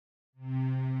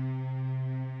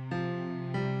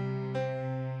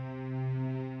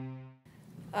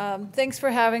Thanks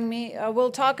for having me.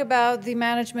 We'll talk about the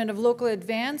management of locally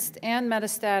advanced and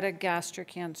metastatic gastric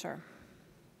cancer.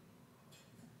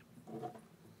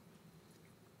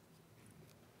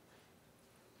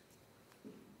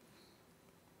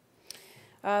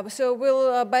 So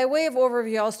we'll, by way of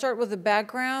overview, I'll start with the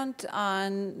background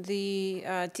on the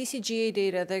TCGA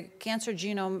data, the Cancer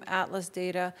Genome Atlas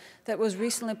data that was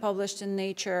recently published in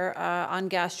Nature on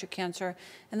gastric cancer.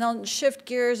 And then shift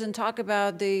gears and talk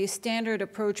about the standard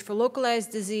approach for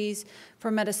localized disease, for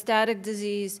metastatic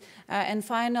disease, and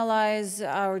finalize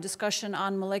our discussion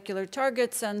on molecular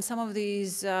targets and some of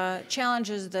these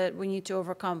challenges that we need to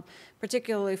overcome,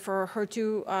 particularly for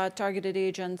HER2 targeted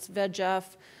agents,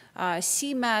 VEGF,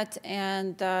 CMET,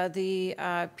 and the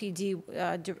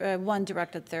PD-1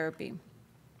 directed therapy.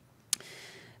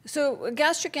 So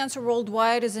gastric cancer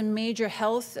worldwide is a major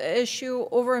health issue,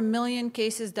 over 1 million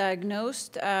cases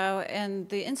diagnosed, and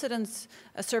the incidence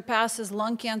surpasses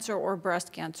lung cancer or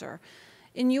breast cancer.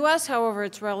 In US, however,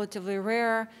 it's relatively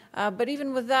rare, but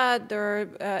even with that, there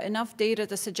are enough data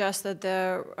to suggest that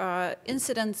the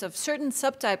incidence of certain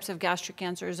subtypes of gastric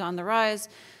cancer is on the rise,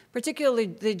 particularly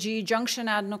the Junction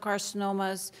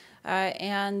Adenocarcinomas,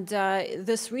 and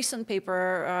this recent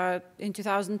paper in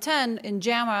 2010 in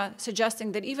JAMA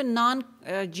suggesting that even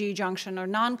non-G junction or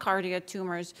non-cardia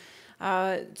tumors,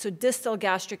 so distal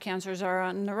gastric cancers, are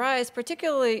on the rise,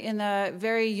 particularly in a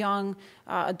very young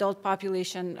adult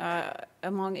population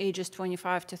among ages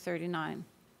 25 to 39.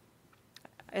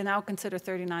 And I'll consider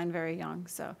 39 very young,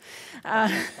 so.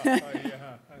 Yeah, right.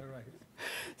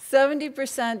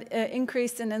 70%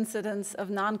 increase in incidence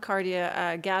of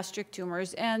non-cardia gastric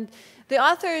tumors. And the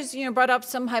authors, brought up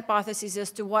some hypotheses as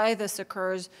to why this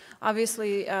occurs.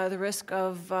 Obviously, the risk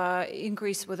of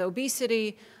increase with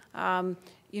obesity,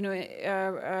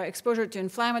 exposure to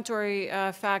inflammatory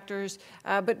factors,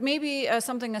 but maybe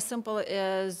something as simple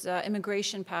as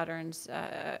immigration patterns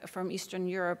from Eastern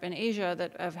Europe and Asia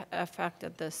that have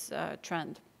affected this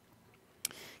trend.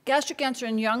 Gastric cancer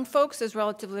in young folks is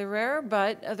relatively rare,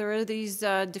 but there are these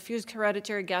diffuse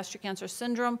hereditary gastric cancer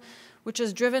syndrome, which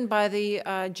is driven by the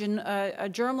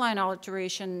germline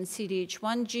alteration in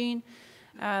CDH1 gene.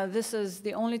 This is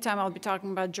the only time I'll be talking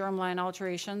about germline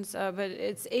alterations, but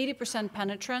it's 80%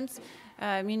 penetrance,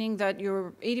 meaning that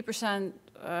you're 80%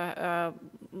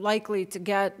 likely to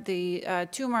get the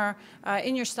tumor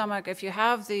in your stomach if you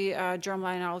have the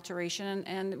germline alteration.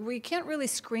 And we can't really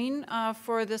screen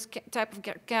for this type of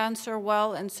cancer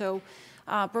well, and so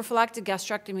prophylactic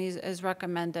gastrectomy is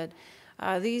recommended.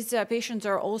 These patients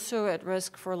are also at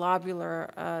risk for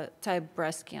lobular type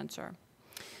breast cancer.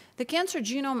 The Cancer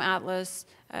Genome Atlas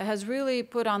has really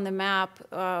put on the map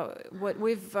what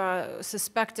we've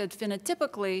suspected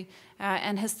phenotypically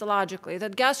and histologically,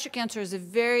 that gastric cancer is a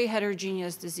very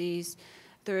heterogeneous disease.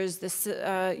 There is this,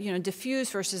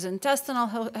 diffuse versus intestinal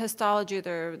histology.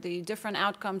 There are the different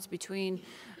outcomes between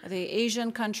the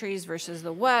Asian countries versus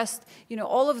the West.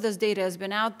 All of this data has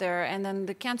been out there, and then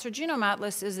the Cancer Genome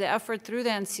Atlas is the effort through the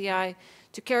NCI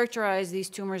to characterize these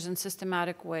tumors in a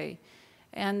systematic way.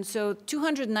 And so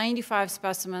 295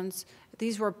 specimens,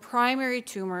 these were primary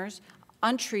tumors,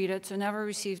 untreated, so never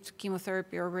received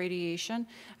chemotherapy or radiation,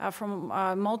 from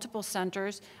multiple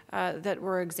centers that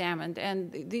were examined.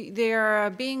 And they are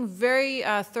being very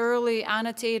thoroughly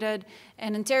annotated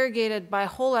and interrogated by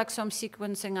whole exome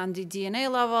sequencing on the DNA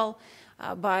level,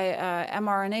 by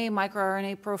mRNA,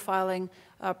 microRNA profiling,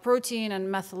 protein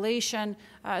and methylation.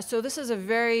 So this is a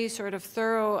very sort of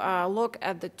thorough look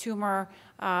at the tumor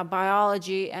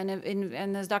biology, and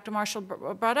as Dr. Marshall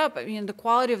brought up, the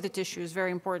quality of the tissue is very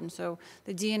important. So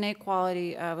the DNA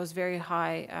quality was very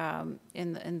high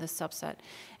in this subset.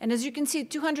 And as you can see,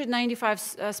 295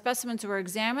 specimens were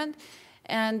examined,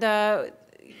 and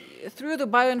through the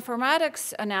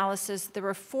bioinformatics analysis, there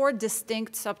were 4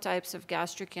 distinct subtypes of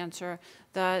gastric cancer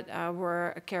that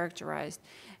were characterized.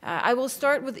 I will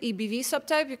start with EBV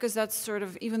subtype because that's sort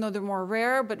of, even though they're more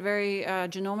rare, but very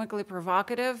genomically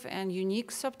provocative and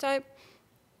unique subtype.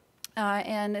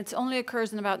 And it only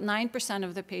occurs in about 9%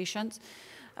 of the patients.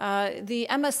 The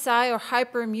MSI or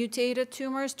hypermutated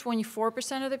tumors,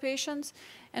 24% of the patients.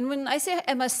 And when I say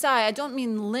MSI, I don't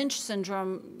mean Lynch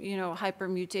syndrome,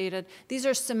 hypermutated. These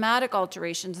are somatic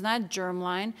alterations, not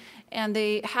germline. And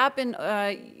they happen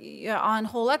on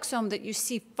whole exome that you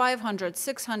see 500,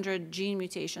 600 gene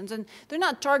mutations. And they're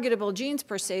not targetable genes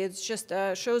per se. It just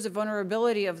shows a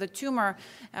vulnerability of the tumor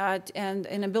and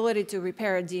inability to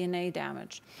repair DNA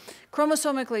damage.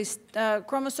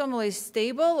 Chromosomally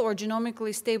stable or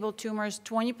genomically stable tumors,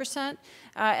 20%.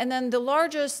 And then the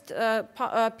largest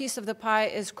piece of the pie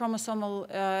is chromosomal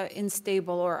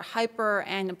unstable or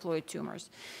hyperaneuploid tumors.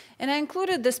 And I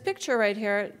included this picture right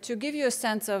here to give you a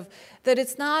sense of that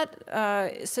it's not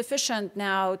sufficient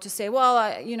now to say, well,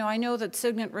 I know that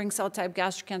signet ring cell type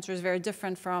gastric cancer is very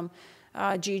different from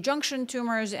GE junction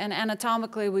tumors, and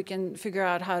anatomically we can figure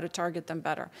out how to target them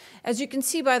better. As you can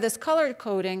see by this color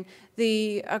coding,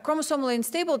 the chromosomally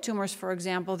unstable tumors, for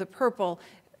example, the purple,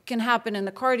 can happen in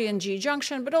the cardia and GE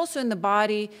junction, but also in the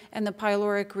body and the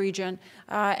pyloric region.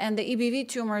 And the EBV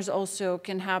tumors also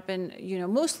can happen,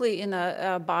 mostly in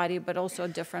the body, but also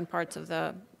different parts of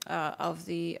the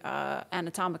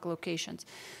anatomic locations.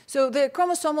 So the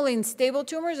chromosomally unstable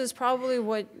tumors is probably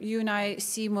what you and I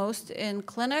see most in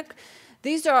clinic.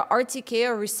 These are RTK,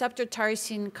 or receptor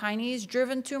tyrosine kinase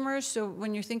driven tumors. So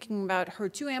when you're thinking about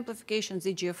HER2 amplifications,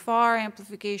 EGFR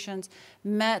amplifications,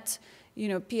 MET,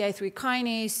 PI3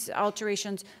 kinase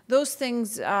alterations, those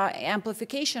things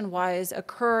amplification-wise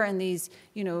occur in these,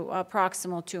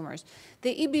 proximal tumors.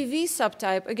 The EBV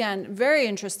subtype, again, very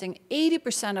interesting.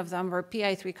 80% of them were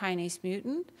PI3 kinase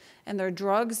mutant, and there are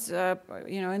drugs,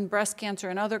 in breast cancer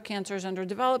and other cancers under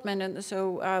development, and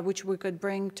so which we could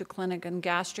bring to clinic in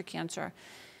gastric cancer.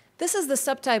 This is the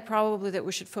subtype probably that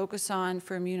we should focus on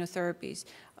for immunotherapies.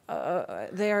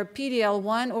 They are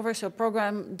PD-L1 so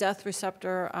program death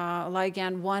receptor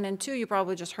ligand 1 and 2. You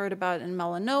probably just heard about in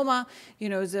melanoma.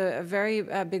 Is a very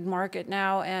big market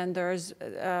now, and there's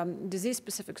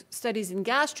disease-specific studies in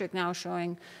gastric now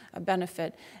showing a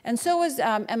benefit. And so is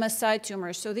MSI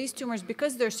tumors. So these tumors,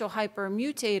 because they're so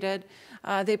hypermutated,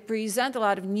 they present a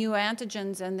lot of new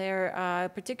antigens, and they're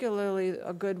particularly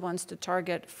good ones to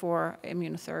target for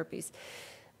immunotherapies.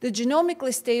 The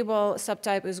genomically stable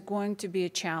subtype is going to be a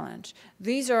challenge.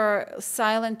 These are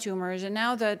silent tumors, and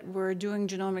now that we're doing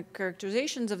genomic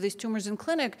characterizations of these tumors in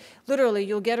clinic, literally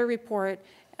you'll get a report,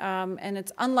 and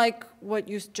it's unlike what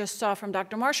you just saw from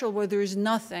Dr. Marshall, where there's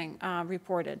nothing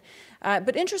reported.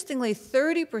 But interestingly,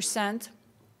 30%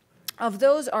 of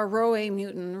those are RhoA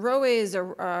mutant. RhoA is a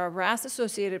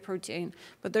RAS-associated protein,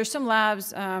 but there's some labs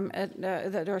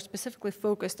that are specifically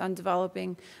focused on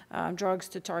developing drugs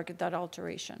to target that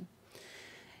alteration.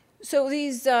 So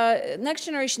these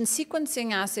next-generation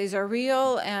sequencing assays are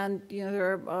real, and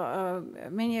there are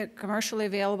many commercially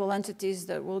available entities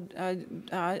that will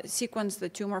sequence the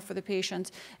tumor for the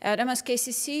patients. At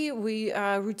MSKCC, we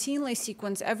routinely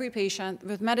sequence every patient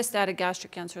with metastatic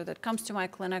gastric cancer that comes to my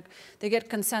clinic. They get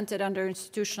consented under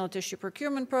institutional tissue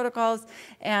procurement protocols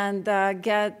and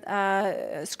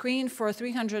get screened for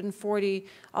 340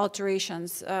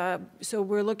 alterations. So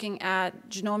we're looking at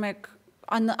genomic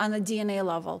on the DNA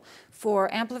level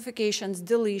for amplifications,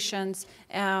 deletions,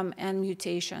 and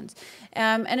mutations.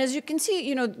 And as you can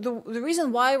see, the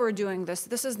reason why we're doing this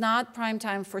is not prime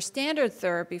time for standard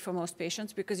therapy for most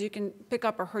patients, because you can pick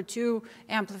up a HER2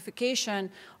 amplification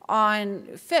on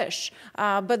FISH.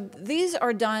 But these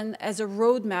are done as a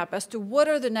roadmap as to what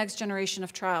are the next generation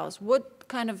of trials. What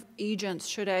kind of agents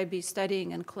should I be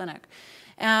studying in clinic?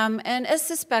 And as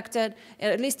suspected,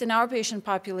 at least in our patient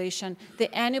population, the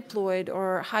aneuploid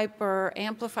or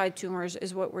hyper-amplified tumors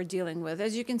is what we're dealing with.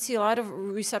 As you can see, a lot of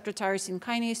receptor tyrosine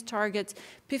kinase targets.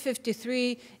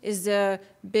 P53 is a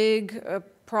big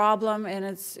problem, and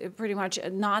it's pretty much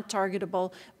not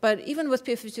targetable. But even with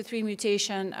P53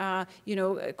 mutation,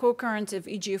 co-occurrence of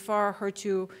EGFR,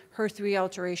 HER2, HER3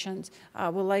 alterations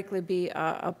will likely be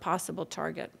a possible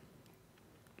target.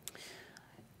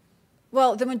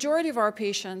 Well, the majority of our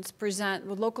patients present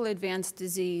with locally advanced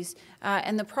disease,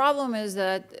 and the problem is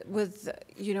that with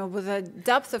a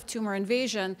depth of tumor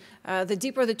invasion, the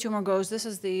deeper the tumor goes, this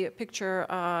is the picture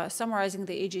summarizing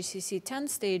the AJCC-10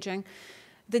 staging,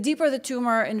 the deeper the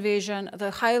tumor invasion, the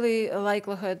highly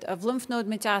likelihood of lymph node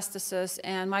metastasis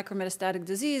and micrometastatic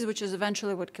disease, which is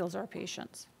eventually what kills our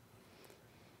patients.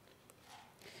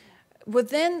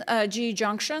 Within GE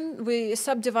junction, we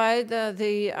subdivide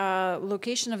the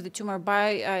location of the tumor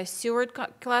by Seward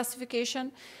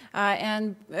classification.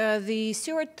 And the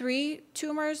Seward 3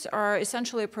 tumors are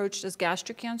essentially approached as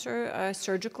gastric cancer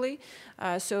surgically.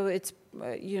 So it's,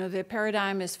 the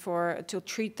paradigm is to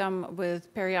treat them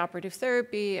with perioperative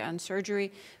therapy and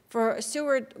surgery. For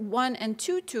Seward 1 and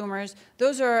 2 tumors,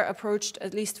 those are approached,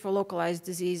 at least for localized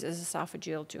disease, as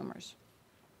esophageal tumors.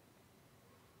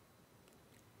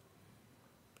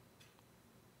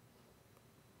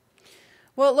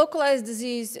 Well, localized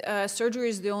disease, surgery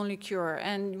is the only cure,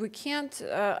 and we can't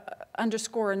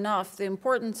underscore enough the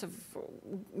importance of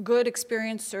good,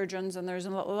 experienced surgeons, and there's a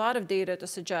lot of data to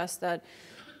suggest that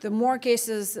The more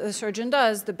cases the surgeon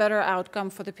does, the better outcome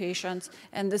for the patients,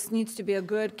 and this needs to be a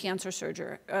good cancer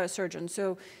surgeon.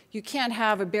 So you can't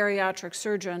have a bariatric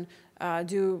surgeon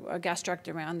do a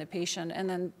gastrectomy on the patient and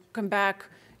then come back,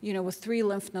 with 3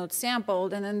 lymph nodes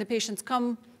sampled, and then the patients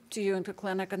come to you into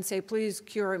clinic and say, please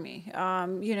cure me.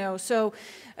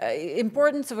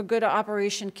 Importance of a good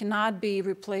operation cannot be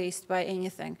replaced by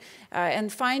anything.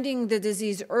 And finding the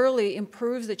disease early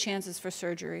improves the chances for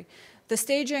surgery. The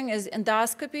staging is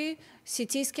endoscopy,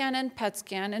 CT scan, and PET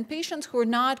scan. And patients who are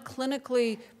not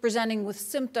clinically presenting with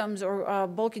symptoms or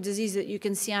bulky disease that you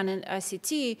can see on an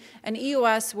CT, an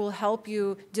EUS will help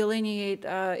you delineate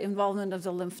involvement of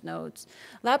the lymph nodes.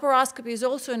 Laparoscopy is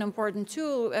also an important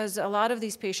tool, as a lot of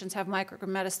these patients have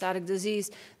micrometastatic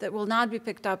disease that will not be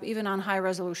picked up even on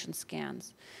high-resolution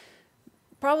scans.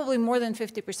 Probably more than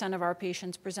 50% of our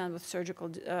patients present with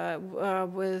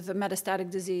with metastatic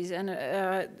disease, and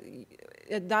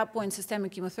at that point,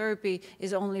 systemic chemotherapy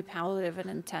is only palliative in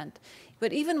intent.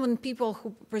 But even when people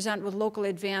who present with locally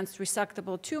advanced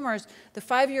resectable tumors, the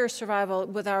 5-year survival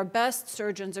with our best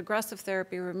surgeons' aggressive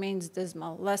therapy remains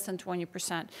dismal, less than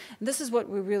 20%. And this is what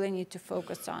we really need to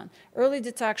focus on: early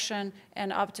detection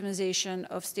and optimization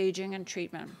of staging and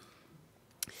treatment.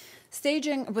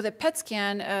 Staging with a PET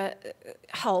scan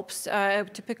helps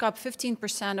to pick up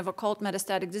 15% of occult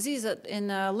metastatic disease in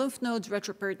lymph nodes,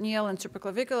 retroperitoneal and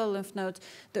supraclavicular lymph nodes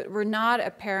that were not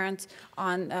apparent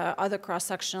on other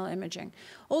cross-sectional imaging.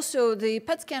 Also, the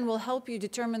PET scan will help you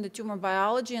determine the tumor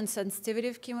biology and sensitivity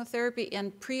of chemotherapy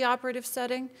in preoperative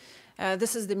setting.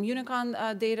 This is the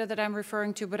Municon data that I'm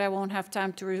referring to, but I won't have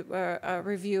time to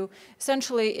review.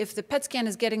 Essentially, if the PET scan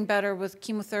is getting better with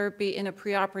chemotherapy in a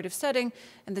preoperative setting,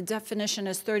 and the definition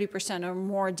is 30% or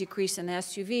more decrease in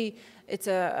SUV,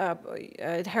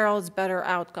 it heralds better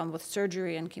outcome with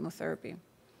surgery and chemotherapy.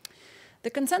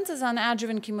 The consensus on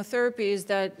adjuvant chemotherapy is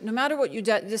that no matter what you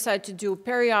decide to do,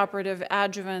 perioperative,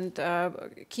 adjuvant,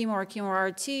 chemo or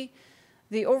chemo-RT,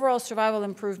 the overall survival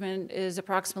improvement is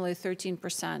approximately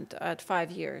 13% at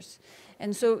 5 years.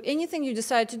 And so anything you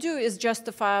decide to do is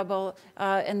justifiable,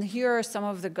 and here are some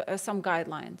of some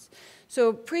guidelines.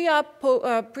 So pre-op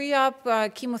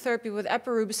chemotherapy with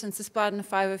epirubicin, cisplatin,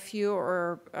 5-FU,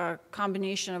 or a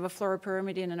combination of a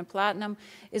fluoropyrimidine and a platinum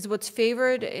is what's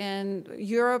favored in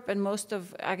Europe and most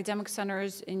of academic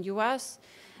centers in US.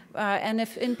 And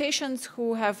if in patients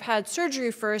who have had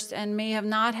surgery first and may have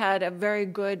not had a very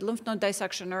good lymph node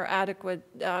dissection or adequate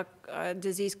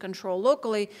disease control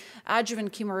locally,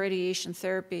 adjuvant chemoradiation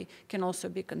therapy can also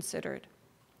be considered.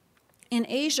 In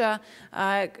Asia,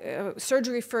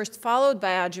 surgery first followed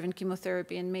by adjuvant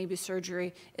chemotherapy and maybe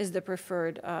surgery is the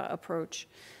preferred approach.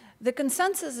 The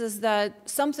consensus is that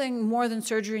something more than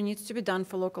surgery needs to be done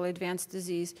for locally advanced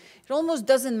disease. It almost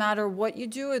doesn't matter what you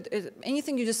do.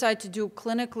 Anything you decide to do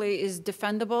clinically is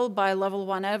defendable by level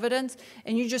 1 evidence,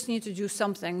 and you just need to do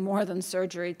something more than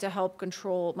surgery to help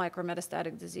control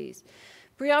micrometastatic disease.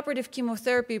 Preoperative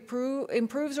chemotherapy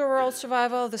improves overall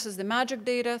survival. This is the MAGIC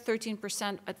data,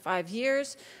 13% at 5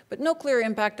 years, but no clear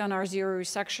impact on our zero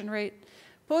resection rate.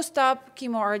 Post-op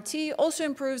chemo-RT also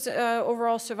improves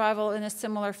overall survival in a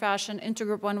similar fashion.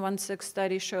 Intergroup 116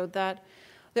 study showed that.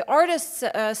 The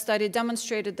ARTIST study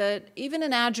demonstrated that even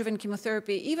in adjuvant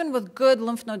chemotherapy, even with good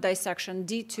lymph node dissection,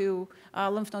 D2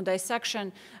 lymph node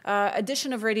dissection,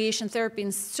 addition of radiation therapy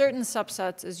in certain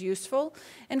subsets is useful.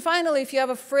 And finally, if you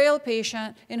have a frail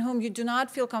patient in whom you do not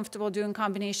feel comfortable doing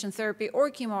combination therapy or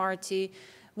chemo-RT,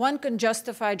 one can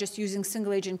justify just using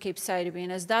single-agent capecitabine,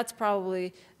 as that's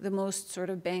probably the most sort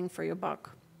of bang for your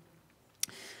buck.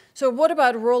 So what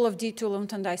about role of D2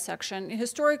 lymph node dissection?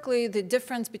 Historically, the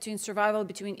difference between survival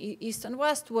between East and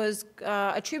West was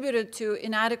attributed to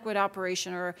inadequate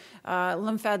operation or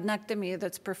lymphadenectomy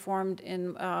that's performed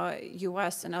in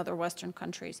US and other Western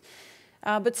countries.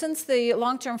 But since the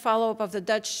long-term follow-up of the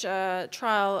Dutch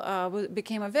trial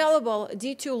became available,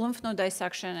 D2 lymph node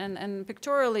dissection, and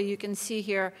pictorially you can see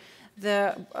here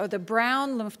the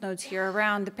brown lymph nodes here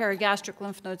around the perigastric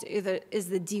lymph nodes is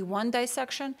the D1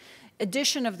 dissection.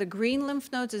 Addition of the green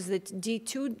lymph nodes is the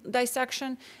D2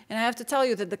 dissection. And I have to tell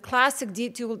you that the classic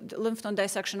D2 lymph node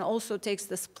dissection also takes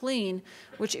the spleen,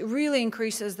 which really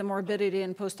increases the morbidity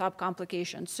and post-op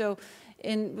complications. So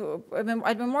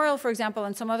at Memorial, for example,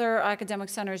 and some other academic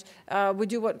centers, we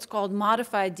do what's called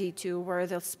modified D2, where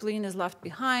the spleen is left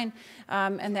behind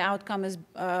and the outcome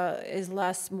is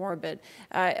less morbid.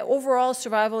 Overall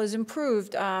survival is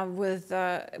improved with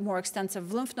more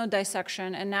extensive lymph node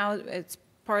dissection, and now it's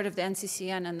part of the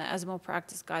NCCN and the ESMO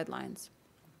practice guidelines.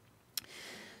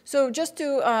 So just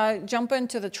to jump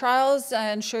into the trials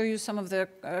and show you some of the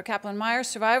Kaplan-Meier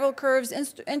survival curves,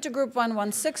 Intergroup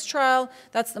 116 trial,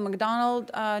 that's the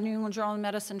McDonald New England Journal of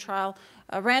Medicine trial,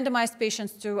 randomized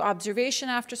patients to observation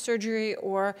after surgery,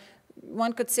 or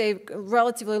one could say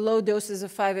relatively low doses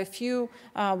of 5-FU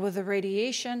with the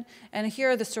radiation. And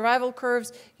here are the survival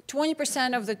curves.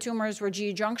 20% of the tumors were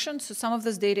GE junction, so some of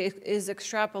this data is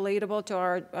extrapolatable to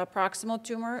our proximal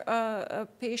tumor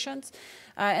patients.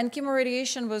 And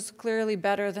chemoradiation was clearly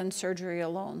better than surgery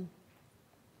alone.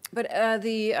 But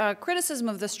the criticism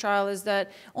of this trial is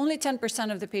that only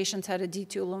 10% of the patients had a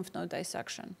D2 lymph node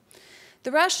dissection.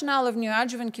 The rationale of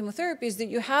neoadjuvant chemotherapy is that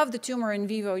you have the tumor in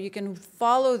vivo, you can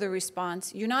follow the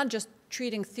response. You're not just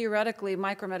treating theoretically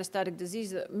micrometastatic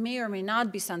disease that may or may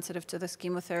not be sensitive to this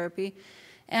chemotherapy.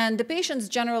 And the patients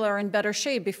generally are in better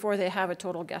shape before they have a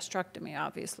total gastrectomy,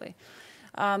 obviously.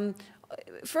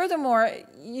 Furthermore,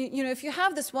 if you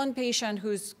have this one patient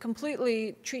who's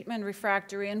completely treatment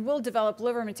refractory and will develop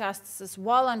liver metastasis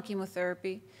while on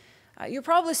chemotherapy, you're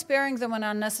probably sparing them an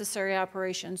unnecessary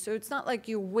operation. So it's not like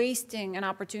you're wasting an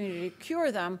opportunity to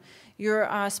cure them. You're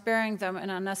sparing them an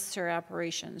unnecessary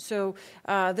operation. So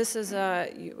this is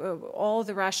all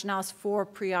the rationales for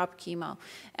pre-op chemo.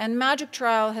 And MAGIC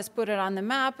trial has put it on the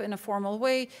map in a formal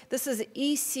way. This is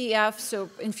ECF, so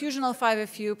infusional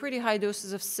 5-FU, pretty high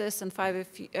doses of cis and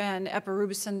 5-FU and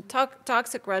epirubicin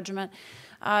toxic regimen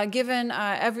given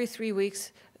every 3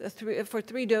 weeks for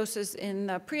 3 doses in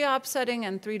the pre-op setting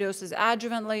and 3 doses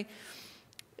adjuvantly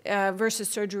versus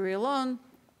surgery alone.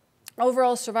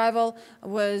 Overall survival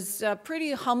was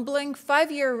pretty humbling.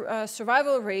 5-year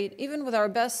survival rate, even with our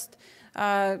best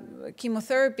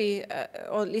chemotherapy,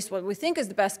 or at least what we think is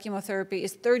the best chemotherapy,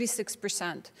 is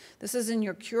 36%. This is in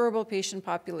your curable patient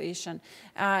population.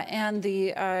 And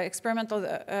the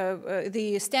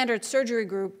the standard surgery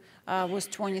group was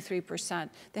 23%.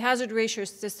 The hazard ratio is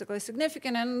statistically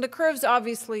significant, and the curves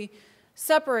obviously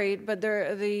separate, but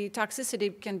the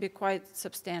toxicity can be quite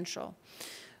substantial.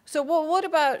 So what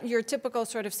about your typical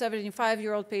sort of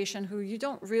 75-year-old patient who you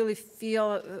don't really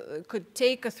feel could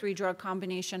take a 3-drug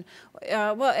combination,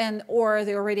 or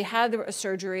they already had a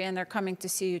surgery and they're coming to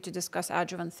see you to discuss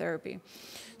adjuvant therapy?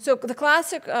 So the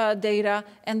classic data,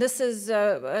 and this is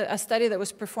a study that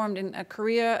was performed in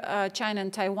Korea, China,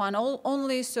 and Taiwan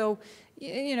only, so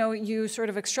you sort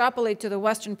of extrapolate to the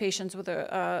Western patients with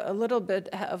a little bit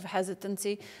of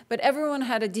hesitancy, but everyone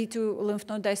had a D2 lymph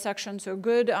node dissection, so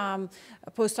good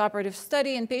postoperative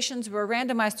study, and patients were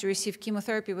randomized to receive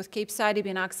chemotherapy with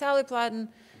capecitabine oxaliplatin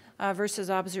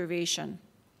versus observation.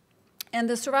 And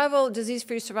the survival,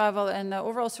 disease-free survival, and the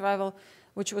overall survival,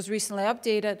 which was recently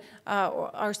updated,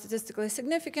 are statistically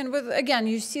significant. With, again,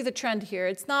 you see the trend here.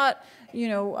 It's not,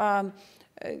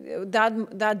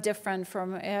 that different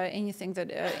from anything that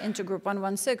Intergroup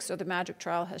 116 or the MAGIC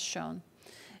trial has shown.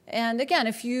 And again,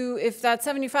 if that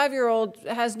 75-year-old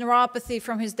has neuropathy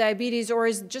from his diabetes or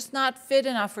is just not fit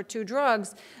enough for 2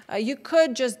 drugs, you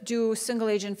could just do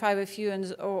single-agent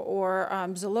 5-FU or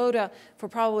Xeloda for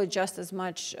probably just as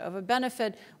much of a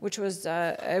benefit, which was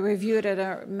reviewed at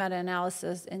a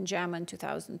meta-analysis in JAMA in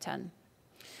 2010.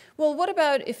 Well, what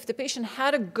about if the patient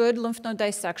had a good lymph node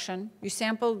dissection? You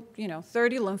sampled,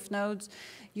 30 lymph nodes.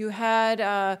 You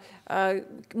had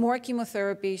more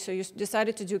chemotherapy, so you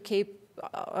decided to do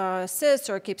cis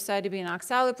or capecitabine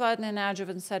oxaliplatin in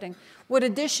adjuvant setting. Would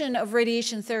addition of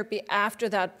radiation therapy after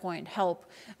that point help?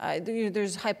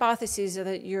 There's hypotheses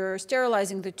that you're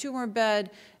sterilizing the tumor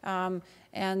bed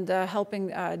and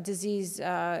helping disease,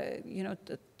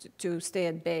 to stay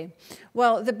at bay.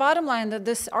 Well, the bottom line that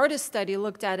this ARTIST study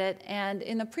looked at it, and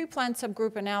in a pre-planned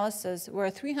subgroup analysis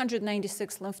where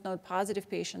 396 lymph node positive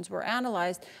patients were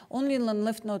analyzed, only in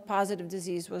lymph node positive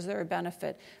disease was there a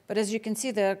benefit. But as you can see,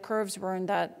 the curves were in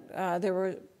that, they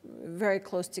were very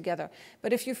close together.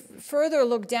 But if you further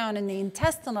look down in the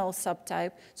intestinal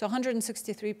subtype, so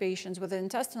 163 patients with the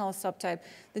intestinal subtype,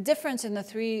 the difference in the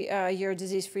 3-year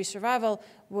disease-free survival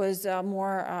was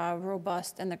more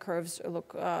robust, and the curves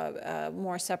look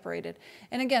more separated.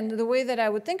 And again, the way that I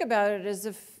would think about it is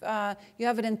if you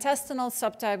have an intestinal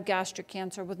subtype gastric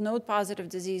cancer with node-positive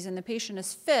disease and the patient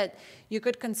is fit, you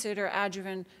could consider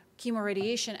adjuvant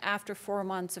chemoradiation after 4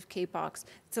 months of CAPOX.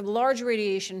 It's a large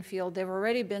radiation field. They've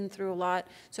already been through a lot.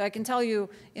 So I can tell you,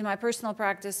 in my personal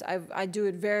practice, I do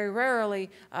it very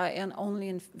rarely and only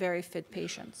in very fit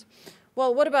patients.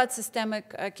 Well, what about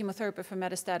systemic chemotherapy for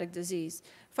metastatic disease?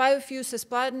 5-FU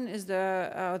cisplatin is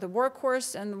the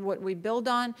workhorse and what we build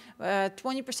on.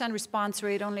 20% response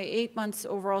rate, only 8 months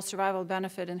overall survival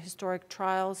benefit in historic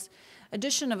trials.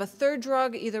 Addition of a 3rd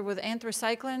drug, either with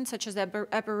anthracycline, such as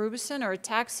epirubicin or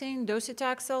taxane,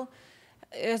 docetaxel,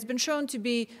 has been shown to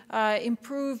be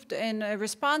improved in a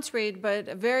response rate, but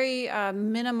very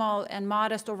minimal and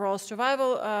modest overall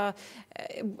survival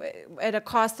at a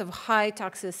cost of high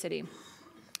toxicity.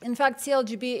 In fact,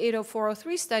 CLGB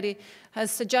 80403 study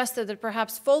has suggested that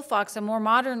perhaps FOLFOX, a more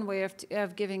modern way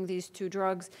of giving these two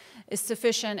drugs, is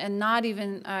sufficient and not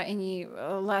even any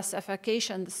less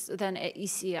efficacious than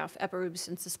ECF,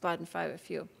 epirubicin, cisplatin,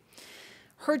 5-FU.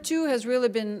 HER2 has really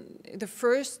been the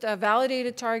first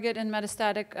validated target in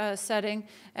metastatic setting,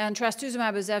 and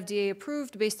trastuzumab is FDA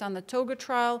approved based on the TOGA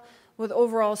trial with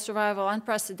overall survival,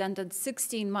 unprecedented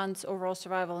 16 months overall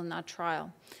survival in that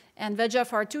trial. And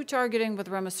VEGFR2 targeting with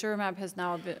ramucirumab has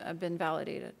now been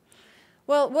validated.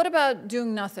 Well, what about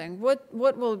doing nothing? What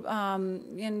will,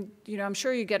 and I'm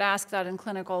sure you get asked that in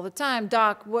clinic all the time,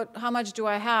 Doc, how much do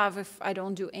I have if I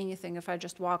don't do anything, if I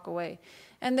just walk away?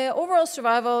 And the overall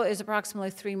survival is approximately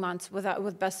 3 months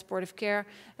with best supportive care.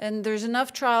 And there's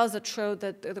enough trials that show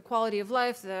that the quality of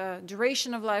life, the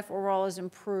duration of life overall is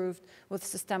improved with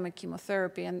systemic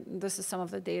chemotherapy. And this is some of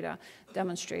the data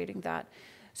demonstrating that.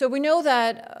 So we know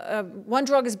that one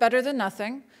drug is better than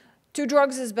nothing. 2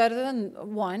 drugs is better than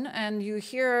 1, and you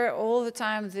hear all the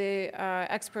time the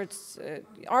experts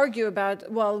argue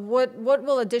about, well, what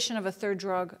will addition of a 3rd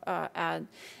drug add?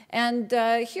 And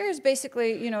here's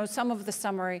basically, some of the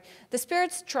summary. The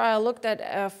SPIRITS trial looked at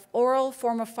an oral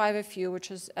form of 5-FU,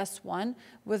 which is S1,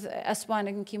 with S1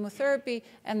 in chemotherapy,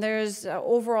 and there's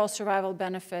overall survival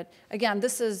benefit. Again,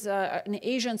 this is an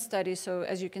Asian study, so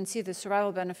as you can see, the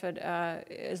survival benefit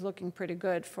is looking pretty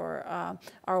good for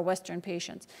our Western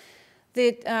patients.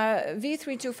 The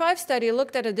V325 study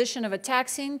looked at addition of a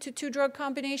taxane to 2-drug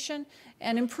combination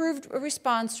and improved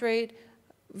response rate,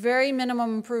 very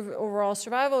minimum improved overall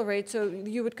survival rate. So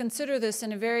you would consider this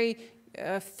in a very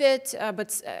fit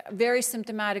but very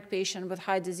symptomatic patient with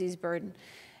high disease burden.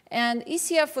 And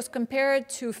ECF was compared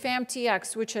to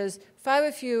FAMTX, which is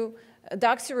 5-FU,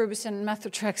 doxorubicin, and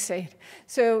methotrexate.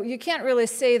 So you can't really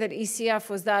say that ECF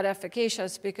was that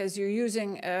efficacious because you're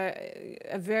using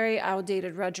a very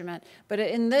outdated regimen. But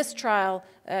in this trial,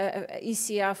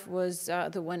 ECF was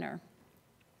the winner.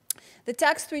 The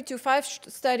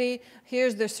TAX325 study,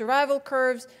 here's the survival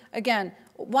curves. Again,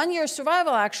 1-year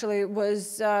survival actually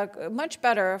was much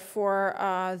better for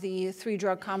the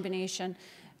 3-drug combination.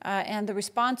 And the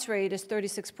response rate is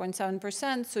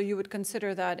 36.7%, so you would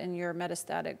consider that in your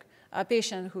metastatic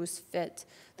patient who's fit.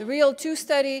 The REAL-2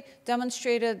 study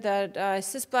demonstrated that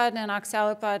cisplatin and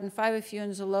oxaliplatin, 5-FU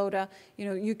and Xeloda,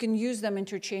 you can use them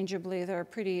interchangeably. They're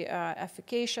pretty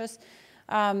efficacious.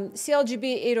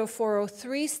 CLGB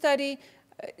 80403 study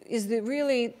is the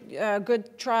really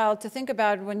good trial to think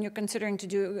about when you're considering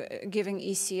giving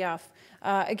ECF.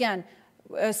 Again,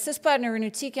 cisplatin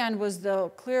irinotecan was the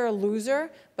clear loser,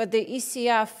 but the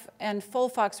ECF and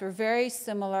FOLFOX were very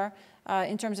similar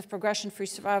in terms of progression-free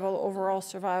survival, overall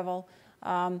survival,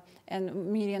 and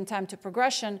median time to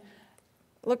progression.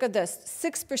 Look at this,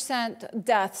 6%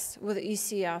 deaths with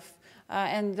ECF.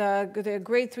 And the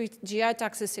grade 3 GI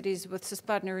toxicities with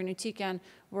cisplatin irinotecan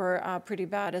were pretty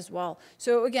bad as well.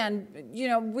 So again,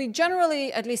 we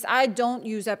generally, at least I don't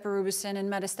use epirubicin in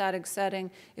metastatic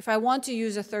setting. If I want to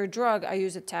use a 3rd drug, I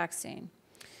use a taxane.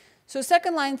 So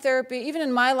 2nd-line therapy, even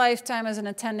in my lifetime as an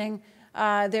attending,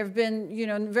 there have been,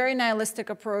 very nihilistic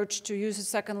approach to use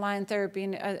a 2nd-line therapy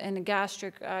in a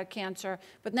gastric cancer.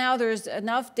 But now there's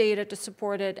enough data to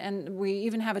support it, and we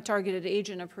even have a targeted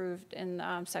agent approved in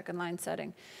 2nd-line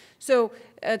setting. So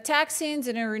taxanes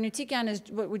and irinotecan is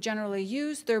what we generally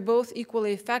use. They're both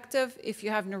equally effective. If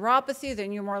you have neuropathy,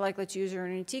 then you're more likely to use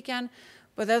irinotecan.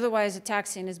 But otherwise, a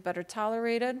taxane is better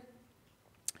tolerated.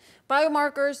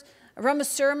 Biomarkers.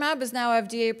 Ramucirumab is now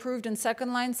FDA approved in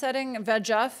 2nd-line setting.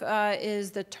 VEGF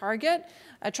is the target.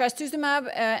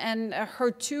 Trastuzumab and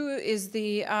HER2 is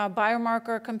the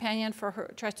biomarker companion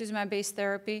for trastuzumab-based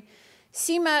therapy.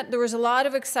 CMET, there was a lot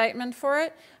of excitement for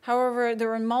it. However, there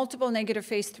were multiple negative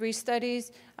phase 3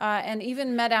 studies, and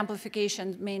even MET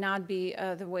amplification may not be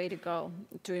the way to go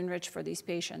to enrich for these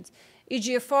patients.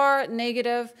 EGFR,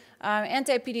 negative.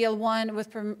 Anti-PD-L1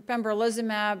 with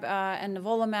pembrolizumab and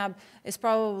nivolumab is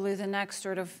probably the next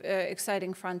sort of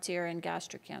exciting frontier in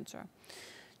gastric cancer.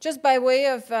 Just by way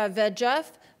of VEGF,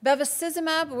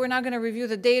 bevacizumab, we're not going to review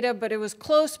the data, but it was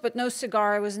close, but no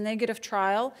cigar. It was a negative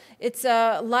trial. It's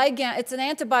a ligand. It's an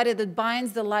antibody that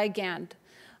binds the ligand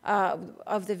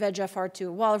of the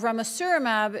VEGFR2, while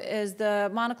ramucirumab is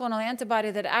the monoclonal antibody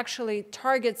that actually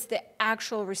targets the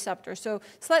actual receptor. So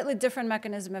slightly different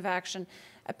mechanism of action.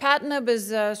 Apatinib is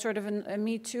sort of a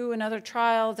Me Too, another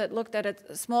trial that looked at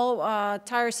a small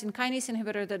tyrosine kinase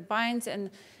inhibitor that binds and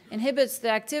inhibits the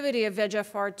activity of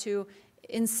VEGFR2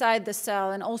 inside the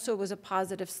cell, and also was a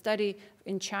positive study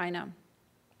in China.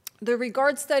 The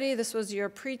REGARD study, this was your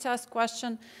pre-test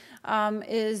question,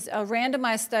 is a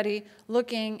randomized study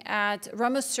looking at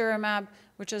ramucirumab,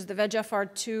 which is the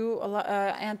VEGFR2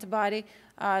 antibody,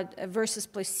 versus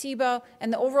placebo,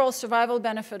 and the overall survival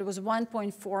benefit was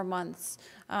 1.4 months.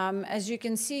 As you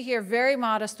can see here, very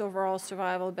modest overall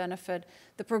survival benefit.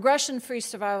 The progression-free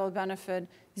survival benefit,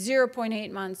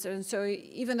 0.8 months, and so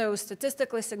even though it was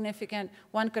statistically significant,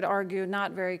 one could argue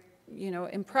not very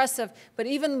impressive, but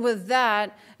even with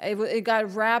that, it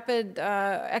got rapid,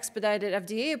 expedited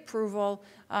FDA approval,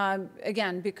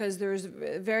 again, because there's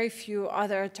very few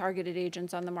other targeted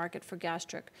agents on the market for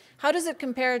gastric. How does it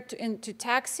compare to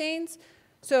taxanes?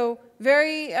 So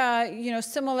very,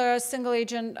 similar single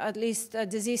agent, at least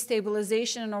disease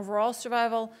stabilization and overall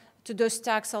survival to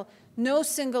docetaxel. No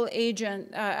single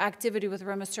agent activity with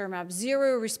ramucirumab,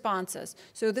 0 responses.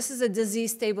 So this is a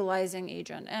disease stabilizing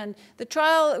agent. And the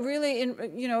trial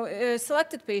really,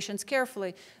 selected patients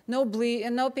carefully.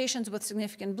 No patients with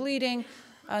significant bleeding,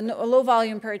 low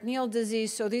volume peritoneal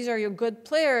disease. So these are your good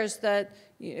players that,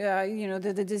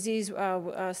 the disease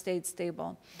stayed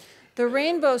stable. The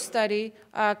RAINBOW study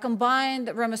combined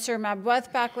ramucirumab with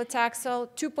paclitaxel,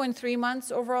 2.3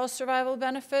 months overall survival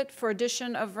benefit for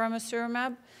addition of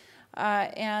ramucirumab.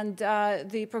 And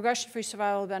the progression-free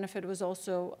survival benefit was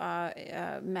also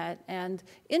met. And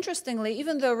interestingly,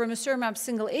 even though ramucirumab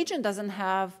single agent doesn't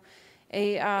have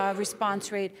a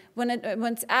response rate, when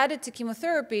it's added to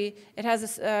chemotherapy,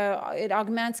 it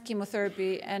augments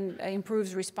chemotherapy and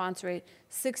improves response rate.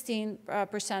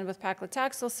 16% with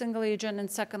paclitaxel single agent in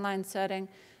second-line setting,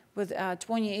 with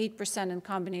 28% in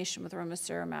combination with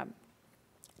ramucirumab.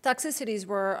 Toxicities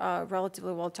were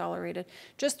relatively well tolerated.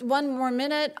 Just one more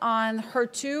minute on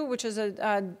HER2, which is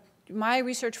my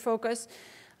research focus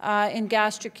in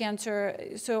gastric cancer.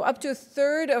 So up to a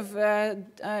third of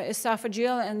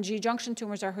esophageal and G-junction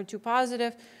tumors are HER2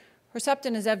 positive.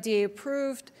 Herceptin is FDA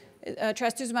approved.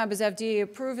 Trastuzumab is FDA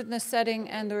approved in this setting,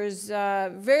 and there is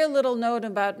very little known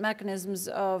about mechanisms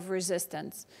of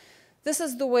resistance. This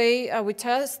is the way we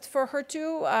test for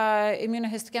HER2,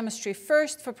 immunohistochemistry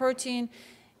first for protein.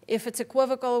 If it's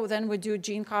equivocal, then we do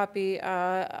gene copy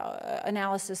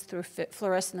analysis through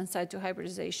fluorescent in situ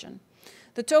hybridization.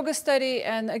 The TOGA study,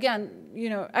 and again,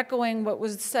 echoing what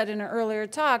was said in an earlier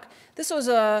talk, this was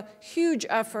a huge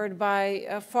effort by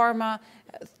pharma.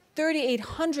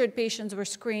 3,800 patients were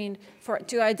screened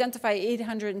to identify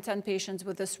 810 patients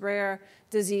with this rare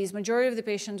disease. Majority of the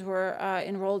patients were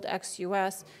enrolled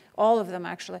ex-US, all of them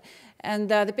actually. And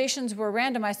the patients were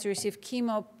randomized to receive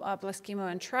chemo plus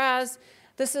chemo and traz.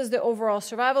 This is the overall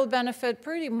survival benefit,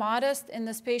 pretty modest in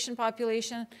this patient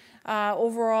population.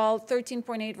 Overall,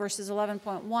 13.8 versus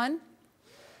 11.1.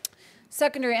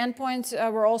 Secondary endpoints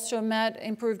were also met,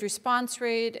 improved response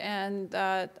rate and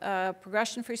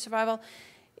progression-free survival.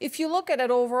 If you look at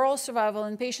overall survival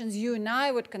in patients you and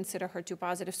I would consider HER2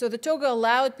 positive, so the TOGA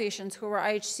allowed patients who were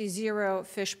IHC 0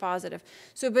 FISH positive.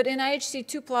 So, but in IHC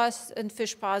 2 plus and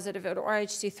FISH positive or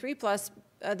IHC 3 plus,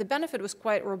 the benefit was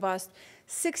quite robust.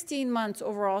 16 months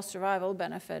overall survival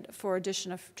benefit for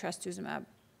addition of trastuzumab.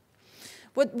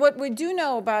 What we do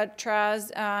know about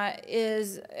traz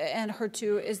and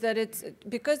HER2 is that it's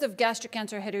because of gastric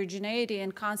cancer heterogeneity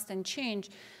and constant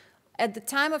change. At the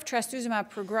time of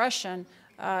trastuzumab progression,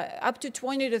 up to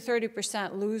 20 to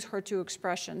 30% lose HER2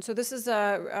 expression. So this is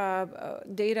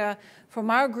data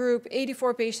from our group,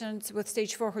 84 patients with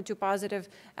stage 4 HER2 positive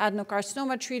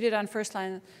adenocarcinoma treated on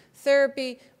first-line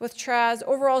therapy with traz.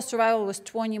 Overall survival was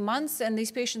 20 months, and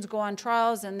these patients go on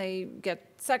trials and they get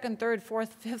second, third,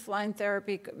 fourth, fifth-line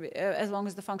therapy as long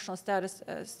as the functional status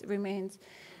remains.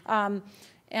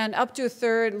 And up to a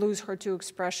third lose HER2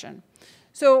 expression.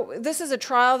 So this is a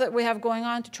trial that we have going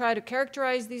on to try to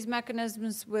characterize these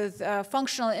mechanisms with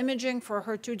functional imaging for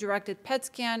HER2-directed PET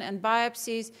scan and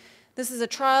biopsies. This is a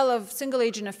trial of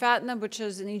single-agent afatinib, which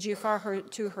is an EGFR,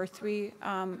 HER2, HER3,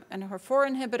 and HER4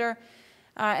 inhibitor.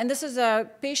 And this is a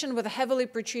patient with a heavily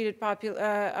pretreated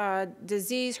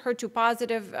disease, HER2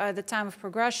 positive at the time of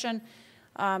progression,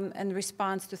 and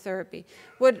response to therapy.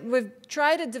 What we've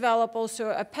tried to develop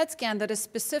also a PET scan that is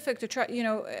specific to try,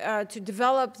 to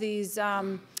develop these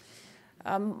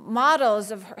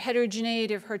models of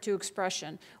heterogeneity of HER2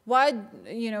 expression. Why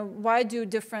do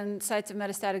different sites of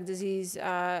metastatic disease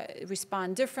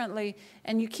respond differently?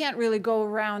 And you can't really go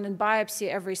around and biopsy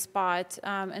every spot.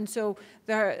 And so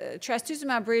the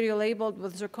trastuzumab radiolabeled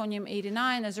with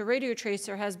zirconium-89 as a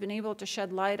radiotracer has been able to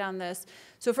shed light on this.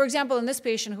 So for example, in this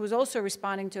patient who is also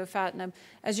responding to afatinib,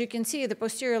 as you can see, the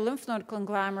posterior lymph node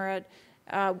conglomerate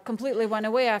completely went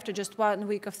away after just 1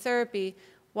 week of therapy,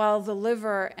 while the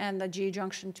liver and the GE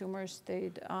junction tumors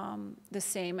stayed the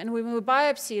same. And when we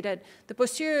biopsied it, the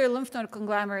posterior lymph node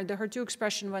conglomerate, the HER2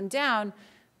 expression went down,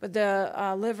 but the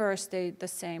liver stayed the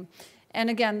same. And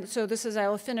again, so this is,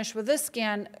 I'll finish with this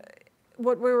scan.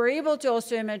 What we were able to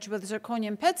also image with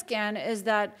zirconium PET scan is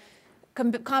that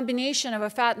combination of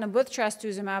afatinib with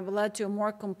trastuzumab led to a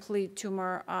more complete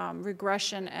tumor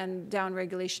regression and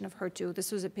downregulation of HER2.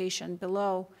 This was a patient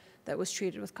below that was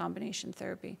treated with combination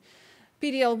therapy.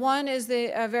 PD-L1 is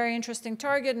a very interesting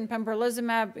target, and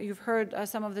pembrolizumab, you've heard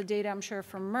some of the data, I'm sure,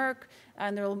 from Merck,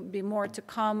 and there will be more to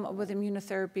come with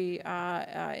immunotherapy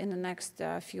in the next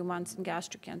few months in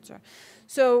gastric cancer.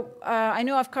 So I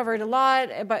know I've covered a lot,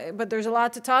 but there's a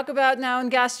lot to talk about now in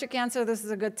gastric cancer. This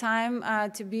is a good time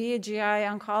to be a GI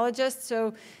oncologist.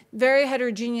 So very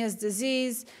heterogeneous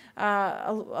disease,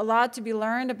 a lot to be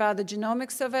learned about the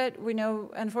genomics of it. We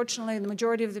know, unfortunately, the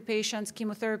majority of the patients,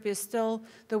 chemotherapy is still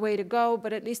the way to go,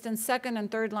 but at least in second and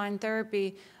third line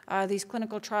therapy, these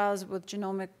clinical trials with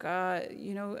genomic,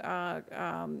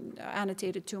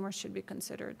 annotated tumors should be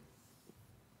considered.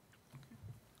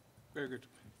 Very good.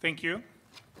 Thank you.